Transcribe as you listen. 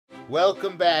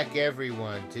Welcome back,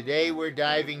 everyone. Today we're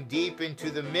diving deep into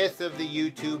the myth of the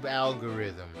YouTube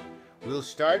algorithm. We'll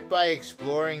start by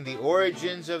exploring the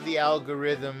origins of the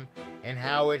algorithm and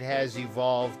how it has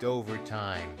evolved over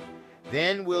time.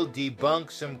 Then we'll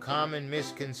debunk some common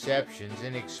misconceptions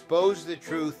and expose the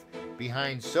truth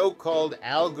behind so-called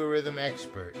algorithm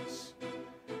experts.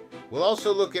 We'll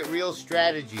also look at real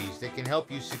strategies that can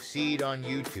help you succeed on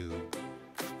YouTube.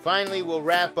 Finally, we'll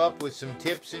wrap up with some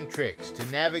tips and tricks to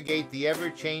navigate the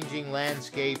ever-changing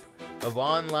landscape of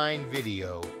online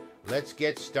video. Let's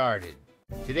get started.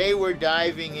 Today we're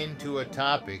diving into a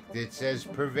topic that's as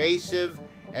pervasive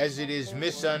as it is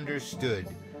misunderstood,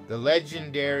 the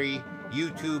legendary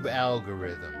YouTube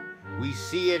algorithm. We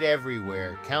see it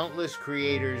everywhere, countless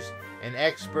creators and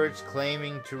experts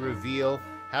claiming to reveal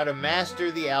how to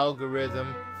master the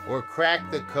algorithm or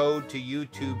crack the code to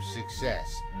YouTube's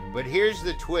success. But here's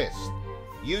the twist.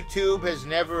 YouTube has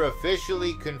never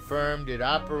officially confirmed it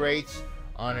operates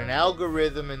on an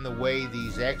algorithm in the way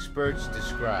these experts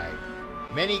describe.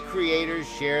 Many creators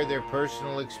share their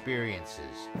personal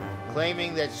experiences,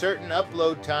 claiming that certain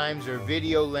upload times or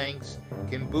video lengths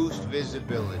can boost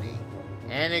visibility.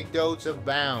 Anecdotes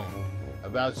abound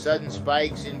about sudden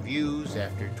spikes in views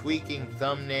after tweaking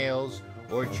thumbnails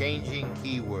or changing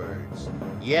keywords.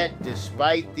 Yet,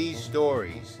 despite these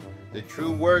stories, the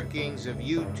true workings of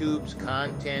YouTube's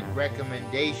content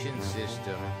recommendation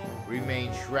system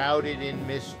remain shrouded in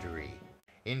mystery.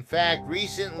 In fact,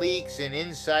 recent leaks and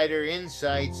insider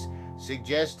insights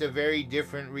suggest a very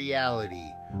different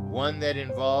reality, one that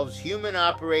involves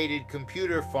human-operated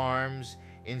computer farms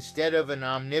instead of an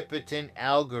omnipotent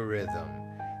algorithm.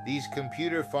 These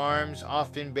computer farms,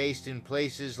 often based in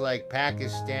places like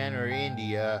Pakistan or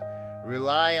India,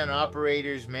 rely on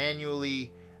operators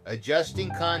manually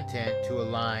adjusting content to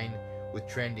align with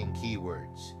trending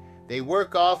keywords. They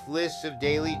work off lists of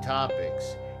daily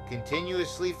topics,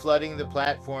 continuously flooding the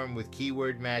platform with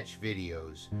keyword-matched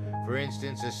videos. For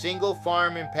instance, a single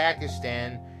farm in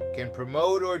Pakistan can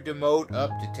promote or demote up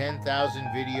to 10,000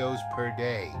 videos per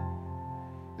day.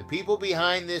 The people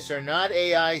behind this are not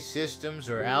AI systems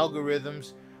or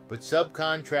algorithms, but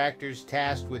subcontractors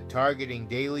tasked with targeting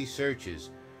daily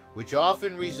searches, which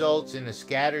often results in a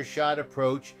scattershot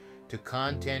approach to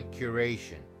content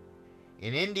curation.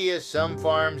 In India, some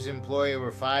farms employ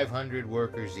over 500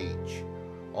 workers each,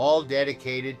 all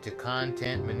dedicated to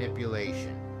content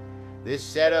manipulation. This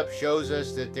setup shows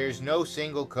us that there's no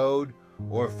single code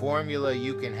or formula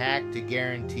you can hack to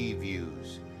guarantee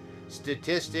views.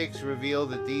 Statistics reveal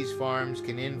that these farms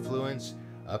can influence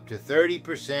up to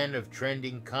 30% of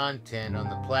trending content on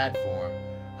the platform,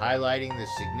 highlighting the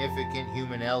significant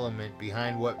human element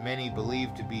behind what many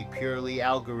believe to be purely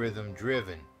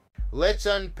algorithm-driven. Let's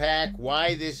unpack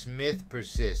why this myth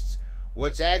persists,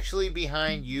 what's actually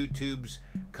behind YouTube's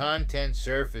content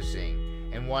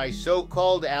surfacing, and why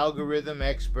so-called algorithm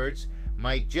experts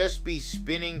might just be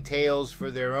spinning tales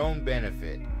for their own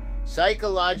benefit.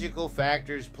 Psychological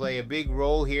factors play a big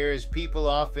role here, as people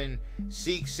often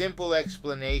seek simple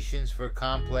explanations for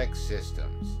complex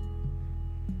systems.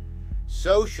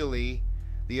 Socially,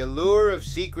 the allure of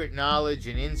secret knowledge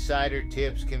and insider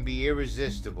tips can be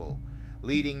irresistible,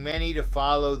 leading many to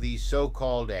follow these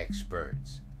so-called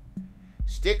experts.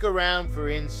 Stick around for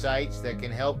insights that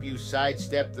can help you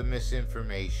sidestep the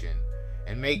misinformation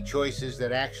and make choices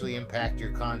that actually impact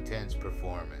your content's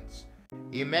performance.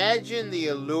 Imagine the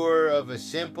allure of a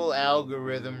simple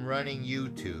algorithm running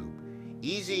YouTube,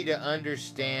 easy to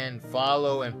understand,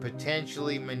 follow, and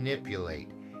potentially manipulate.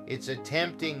 It's a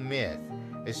tempting myth,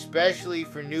 especially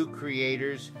for new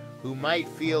creators who might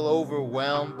feel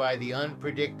overwhelmed by the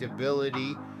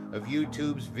unpredictability of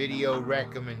YouTube's video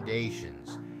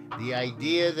recommendations. The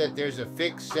idea that there's a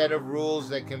fixed set of rules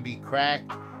that can be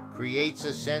cracked creates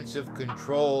a sense of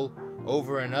control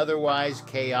over an otherwise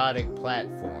chaotic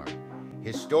platform.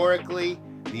 Historically,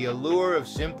 the allure of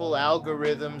simple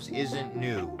algorithms isn't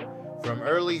new. From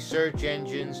early search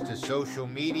engines to social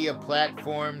media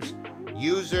platforms,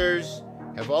 users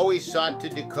have always sought to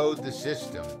decode the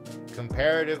system.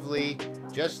 Comparatively,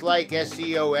 just like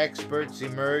SEO experts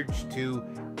emerged to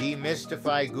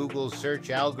demystify Google's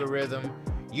search algorithm,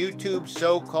 YouTube's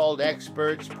so-called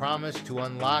experts promise to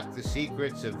unlock the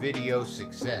secrets of video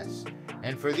success.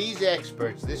 And for these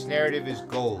experts, this narrative is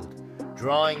gold,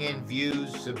 drawing in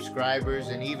views, subscribers,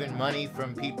 and even money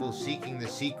from people seeking the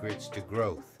secrets to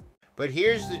growth. But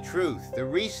here's the truth. The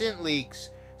recent leaks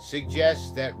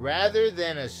suggest that rather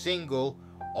than a single,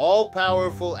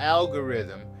 all-powerful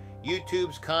algorithm,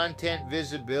 YouTube's content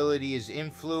visibility is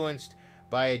influenced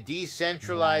by a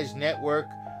decentralized network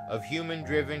of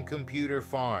human-driven computer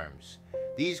farms.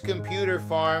 These computer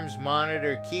farms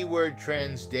monitor keyword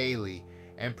trends daily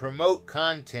and promote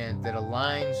content that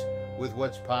aligns with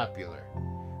what's popular.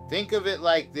 Think of it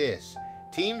like this.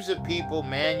 Teams of people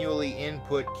manually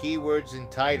input keywords and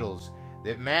titles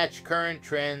that match current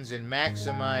trends and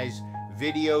maximize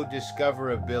video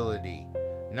discoverability,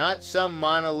 not some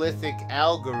monolithic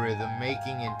algorithm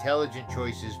making intelligent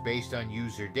choices based on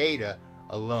user data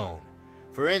alone.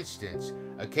 For instance,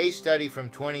 a case study from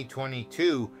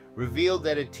 2022 revealed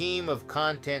that a team of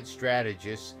content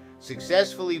strategists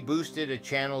successfully boosted a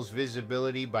channel's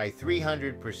visibility by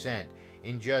 300%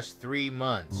 in just 3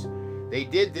 months. They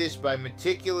did this by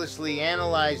meticulously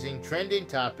analyzing trending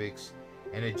topics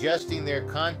and adjusting their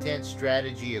content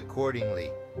strategy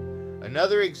accordingly.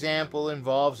 Another example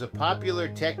involves a popular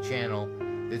tech channel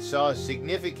that saw a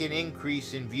significant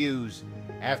increase in views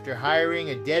after hiring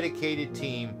a dedicated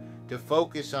team to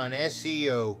focus on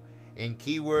SEO and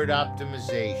keyword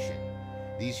optimization.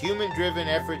 These human-driven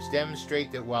efforts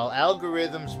demonstrate that while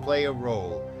algorithms play a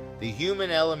role, the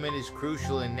human element is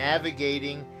crucial in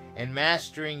navigating and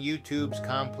mastering YouTube's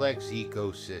complex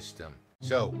ecosystem.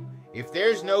 So, if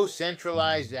there's no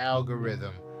centralized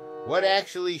algorithm, what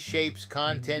actually shapes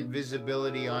content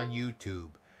visibility on YouTube?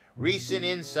 Recent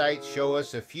insights show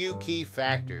us a few key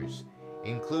factors,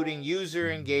 including user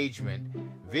engagement,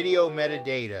 video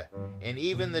metadata, and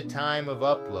even the time of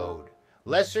upload.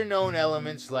 Lesser-known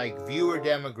elements like viewer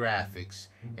demographics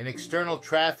and external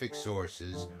traffic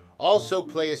sources also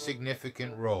play a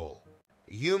significant role.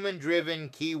 Human-driven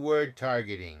keyword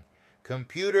targeting.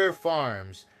 Computer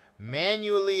farms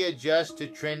manually adjust to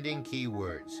trending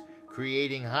keywords,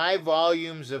 creating high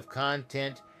volumes of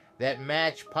content that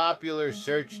match popular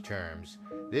search terms.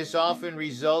 This often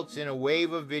results in a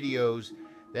wave of videos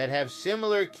that have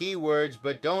similar keywords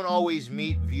but don't always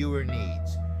meet viewer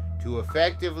needs. To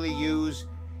effectively use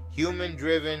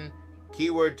human-driven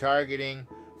keyword targeting,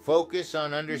 focus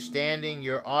on understanding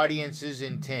your audience's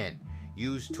intent.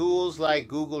 Use tools like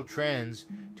Google Trends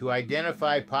to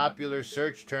identify popular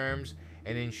search terms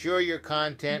and ensure your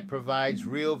content provides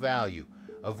real value.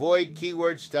 Avoid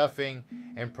keyword stuffing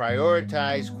and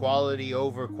prioritize quality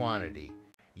over quantity.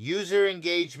 User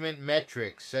engagement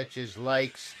metrics such as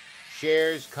likes,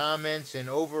 shares, comments, and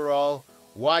overall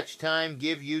watch time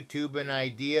give YouTube an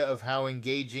idea of how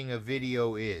engaging a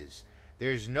video is.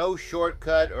 There's no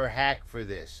shortcut or hack for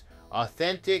this.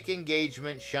 Authentic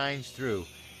engagement shines through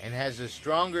and has a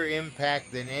stronger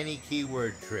impact than any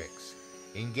keyword tricks.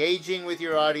 Engaging with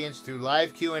your audience through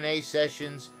live Q&A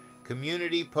sessions,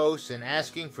 community posts, and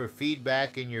asking for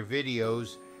feedback in your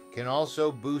videos can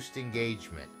also boost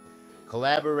engagement.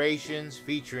 Collaborations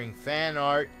featuring fan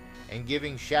art and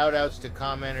giving shout-outs to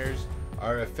commenters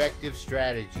are effective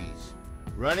strategies.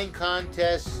 Running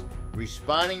contests,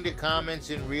 responding to comments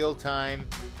in real time,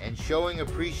 and showing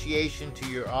appreciation to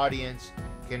your audience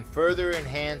can further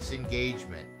enhance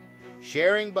engagement.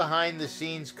 Sharing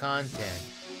behind-the-scenes content,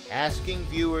 asking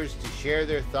viewers to share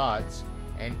their thoughts,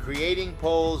 and creating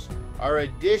polls are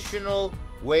additional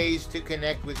ways to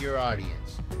connect with your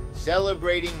audience.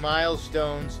 Celebrating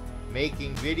milestones,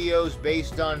 making videos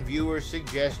based on viewer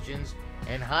suggestions,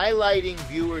 and highlighting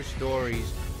viewer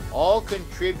stories all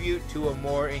contribute to a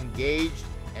more engaged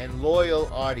and loyal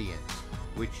audience,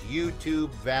 which YouTube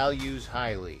values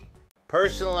highly.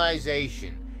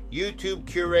 Personalization. YouTube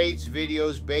curates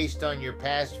videos based on your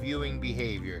past viewing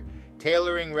behavior,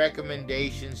 tailoring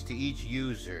recommendations to each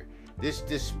user. This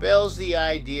dispels the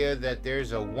idea that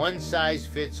there's a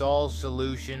one-size-fits-all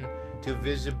solution to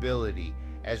visibility,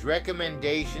 as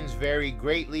recommendations vary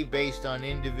greatly based on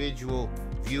individual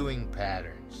viewing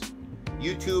patterns.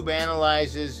 YouTube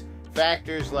analyzes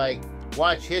factors like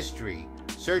watch history,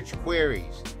 search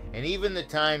queries, and even the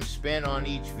time spent on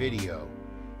each video.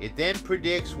 It then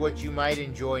predicts what you might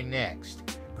enjoy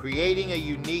next, creating a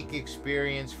unique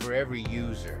experience for every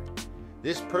user.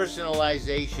 This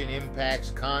personalization impacts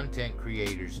content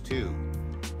creators too,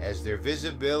 as their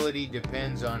visibility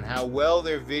depends on how well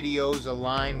their videos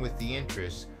align with the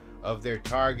interests of their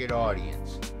target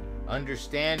audience.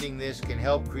 Understanding this can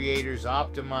help creators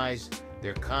optimize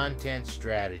their content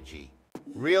strategy.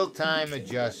 Real-time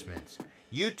adjustments.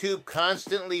 YouTube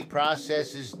constantly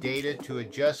processes data to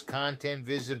adjust content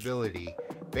visibility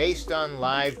based on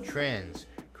live trends,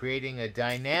 creating a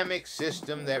dynamic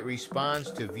system that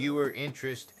responds to viewer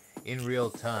interest in real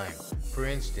time. For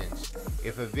instance,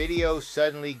 if a video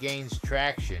suddenly gains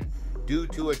traction due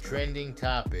to a trending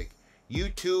topic,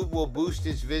 YouTube will boost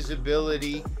its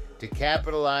visibility to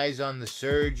capitalize on the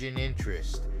surge in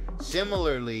interest.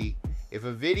 Similarly, if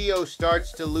a video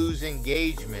starts to lose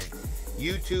engagement,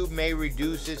 YouTube may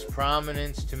reduce its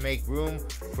prominence to make room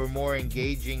for more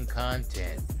engaging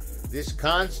content. This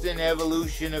constant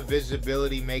evolution of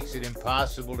visibility makes it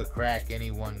impossible to crack any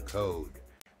one code.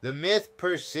 The myth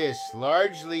persists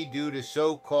largely due to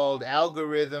so-called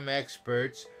algorithm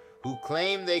experts who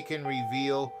claim they can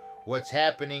reveal what's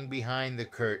happening behind the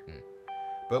curtain.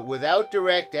 But without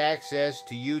direct access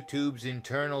to YouTube's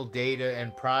internal data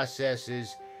and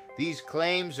processes, these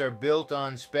claims are built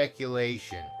on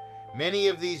speculation. Many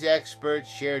of these experts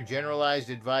share generalized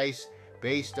advice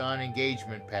based on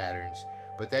engagement patterns,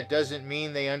 but that doesn't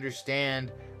mean they understand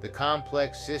the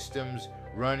complex systems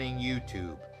running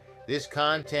YouTube. This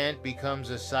content becomes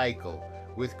a cycle,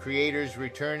 with creators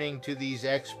returning to these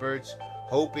experts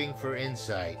hoping for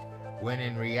insight, when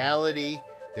in reality,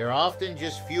 they're often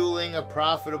just fueling a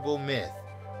profitable myth.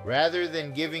 Rather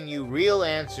than giving you real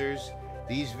answers,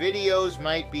 these videos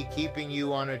might be keeping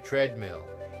you on a treadmill,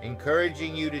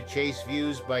 encouraging you to chase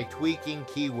views by tweaking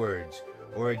keywords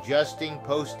or adjusting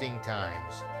posting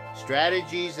times.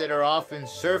 Strategies that are often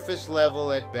surface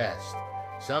level at best.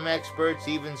 Some experts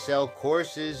even sell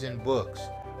courses and books,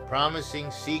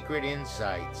 promising secret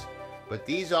insights, but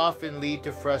these often lead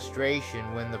to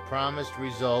frustration when the promised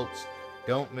results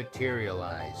don't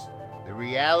materialize. The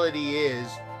reality is,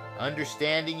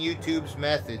 understanding YouTube's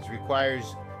methods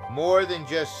requires more than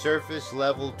just surface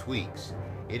level tweaks.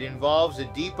 It involves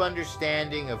a deep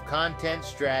understanding of content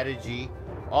strategy,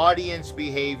 audience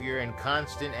behavior, and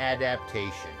constant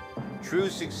adaptation. True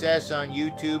success on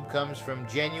YouTube comes from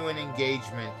genuine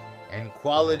engagement and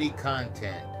quality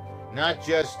content, not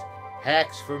just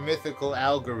hacks for mythical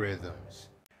algorithms.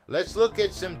 Let's look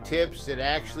at some tips that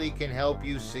actually can help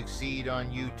you succeed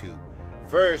on YouTube.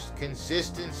 First,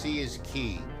 consistency is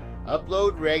key.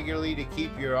 Upload regularly to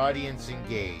keep your audience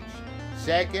engaged.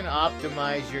 Second,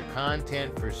 optimize your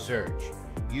content for search.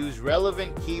 Use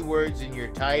relevant keywords in your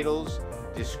titles,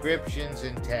 descriptions,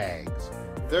 and tags.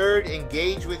 Third,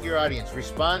 engage with your audience.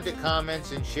 Respond to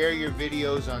comments and share your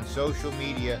videos on social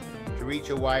media to reach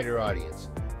a wider audience.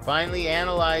 Finally,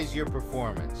 analyze your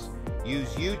performance. Use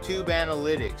YouTube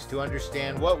analytics to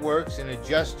understand what works and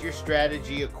adjust your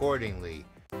strategy accordingly.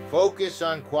 Focus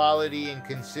on quality and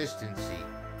consistency.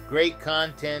 Great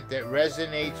content that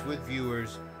resonates with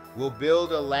viewers will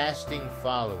build a lasting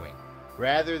following.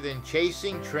 Rather than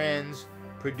chasing trends,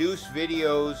 produce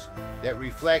videos that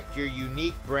reflect your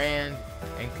unique brand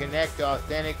and connect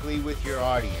authentically with your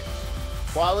audience.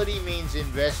 Quality means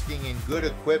investing in good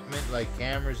equipment like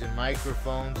cameras and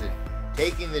microphones and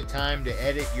taking the time to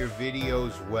edit your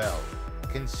videos well.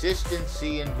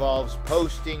 Consistency involves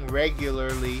posting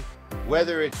regularly,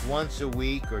 whether it's once a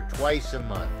week or twice a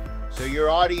month, so your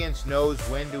audience knows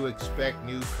when to expect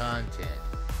new content.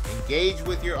 Engage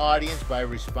with your audience by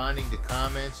responding to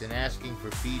comments and asking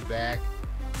for feedback.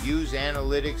 Use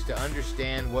analytics to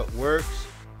understand what works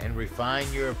and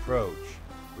refine your approach.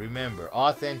 Remember,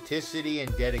 authenticity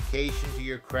and dedication to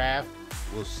your craft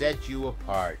will set you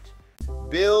apart.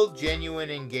 Build genuine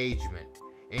engagement.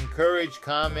 Encourage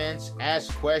comments,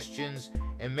 ask questions,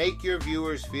 and make your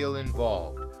viewers feel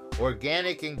involved.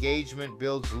 Organic engagement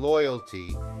builds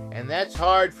loyalty, and that's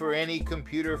hard for any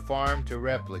computer farm to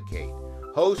replicate.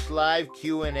 Host live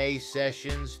Q&A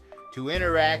sessions to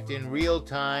interact in real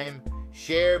time.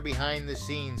 Share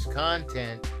behind-the-scenes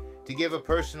content to give a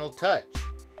personal touch,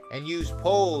 and use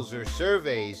polls or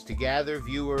surveys to gather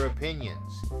viewer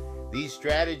opinions. These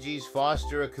strategies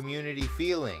foster a community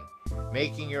feeling,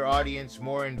 making your audience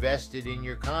more invested in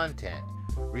your content.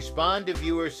 Respond to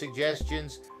viewer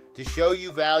suggestions to show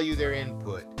you value their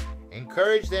input.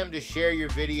 Encourage them to share your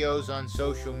videos on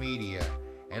social media,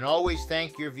 and always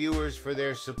thank your viewers for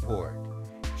their support.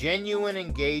 Genuine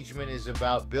engagement is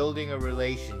about building a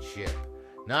relationship,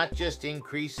 not just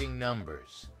increasing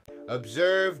numbers.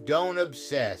 Observe, don't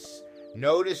obsess.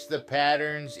 Notice the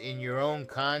patterns in your own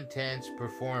content's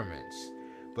performance,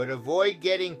 but avoid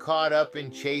getting caught up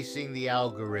in chasing the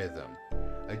algorithm.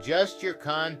 Adjust your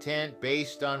content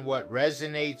based on what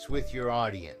resonates with your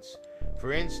audience.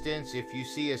 For instance, if you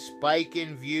see a spike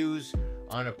in views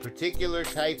on a particular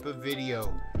type of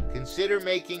video, consider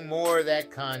making more of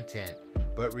that content.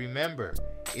 But remember,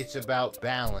 it's about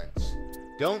balance.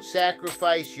 Don't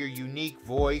sacrifice your unique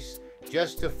voice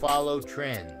just to follow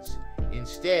trends.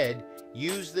 Instead,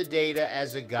 use the data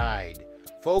as a guide.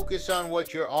 Focus on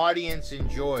what your audience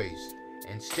enjoys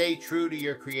and stay true to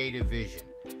your creative vision.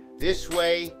 This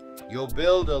way, you'll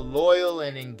build a loyal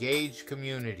and engaged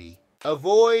community.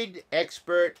 Avoid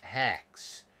expert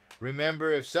hacks.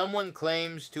 Remember, if someone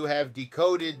claims to have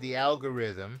decoded the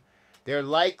algorithm, they're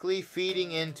likely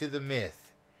feeding into the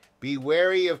myth. Be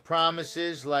wary of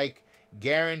promises like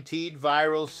guaranteed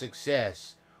viral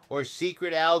success, or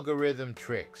secret algorithm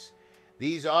tricks.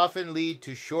 These often lead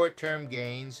to short-term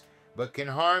gains, but can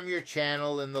harm your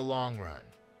channel in the long run.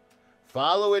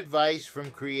 Follow advice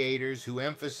from creators who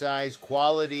emphasize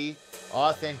quality,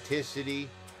 authenticity,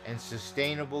 and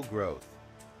sustainable growth.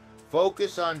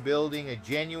 Focus on building a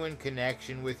genuine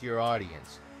connection with your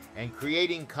audience and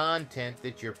creating content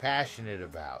that you're passionate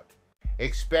about.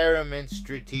 Experiment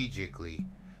strategically.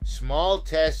 Small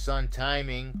tests on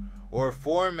timing or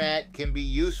format can be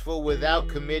useful without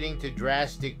committing to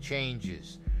drastic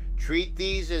changes. Treat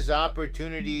these as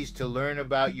opportunities to learn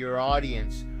about your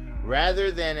audience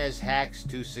rather than as hacks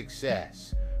to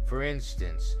success. For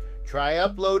instance, try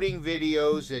uploading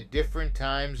videos at different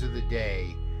times of the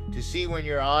day to see when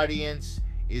your audience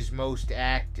is most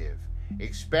active.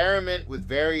 Experiment with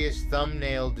various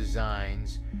thumbnail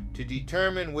designs to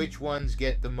determine which ones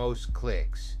get the most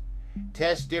clicks.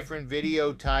 Test different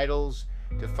video titles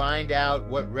to find out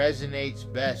what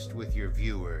resonates best with your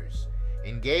viewers.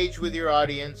 Engage with your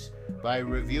audience by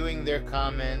reviewing their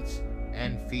comments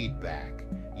and feedback.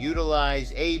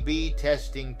 Utilize A/B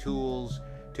testing tools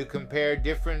to compare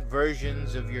different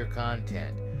versions of your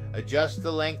content. Adjust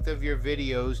the length of your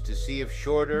videos to see if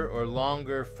shorter or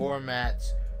longer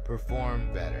formats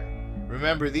perform better.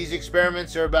 Remember, these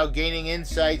experiments are about gaining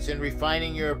insights and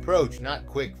refining your approach, not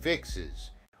quick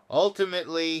fixes.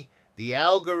 Ultimately, the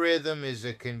algorithm is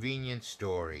a convenient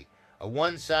story, a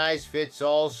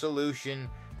one-size-fits-all solution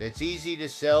that's easy to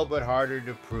sell but harder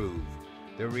to prove.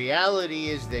 The reality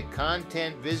is that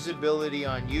content visibility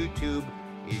on YouTube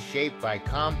is shaped by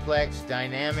complex,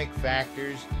 dynamic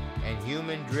factors and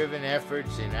human-driven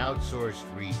efforts in outsourced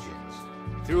regions.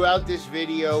 Throughout this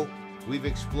video, we've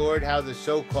explored how the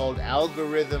so-called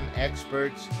algorithm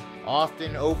experts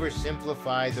often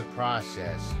oversimplify the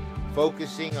process,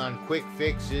 focusing on quick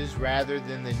fixes rather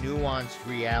than the nuanced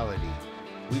reality.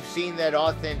 We've seen that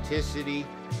authenticity,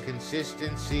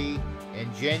 consistency,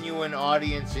 and genuine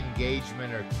audience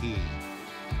engagement are key.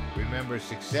 Remember,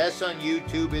 success on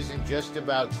YouTube isn't just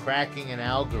about cracking an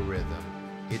algorithm.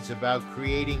 It's about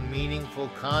creating meaningful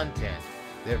content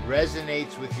that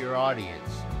resonates with your audience.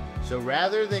 So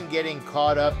rather than getting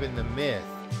caught up in the myth,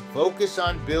 focus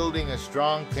on building a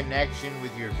strong connection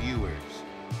with your viewers.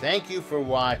 Thank you for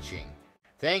watching.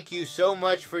 Thank you so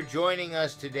much for joining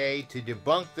us today to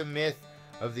debunk the myth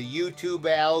of the YouTube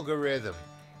algorithm.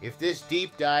 If this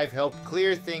deep dive helped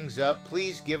clear things up,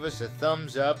 please give us a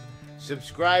thumbs up,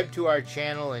 subscribe to our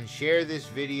channel, and share this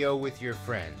video with your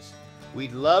friends.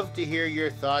 We'd love to hear your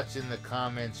thoughts in the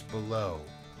comments below.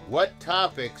 What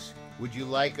topics would you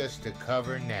like us to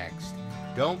cover next?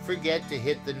 Don't forget to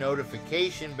hit the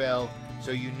notification bell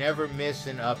so you never miss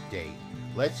an update.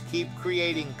 Let's keep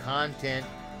creating content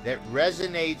that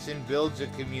resonates and builds a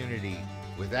community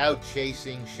without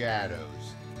chasing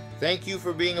shadows. Thank you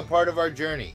for being a part of our journey.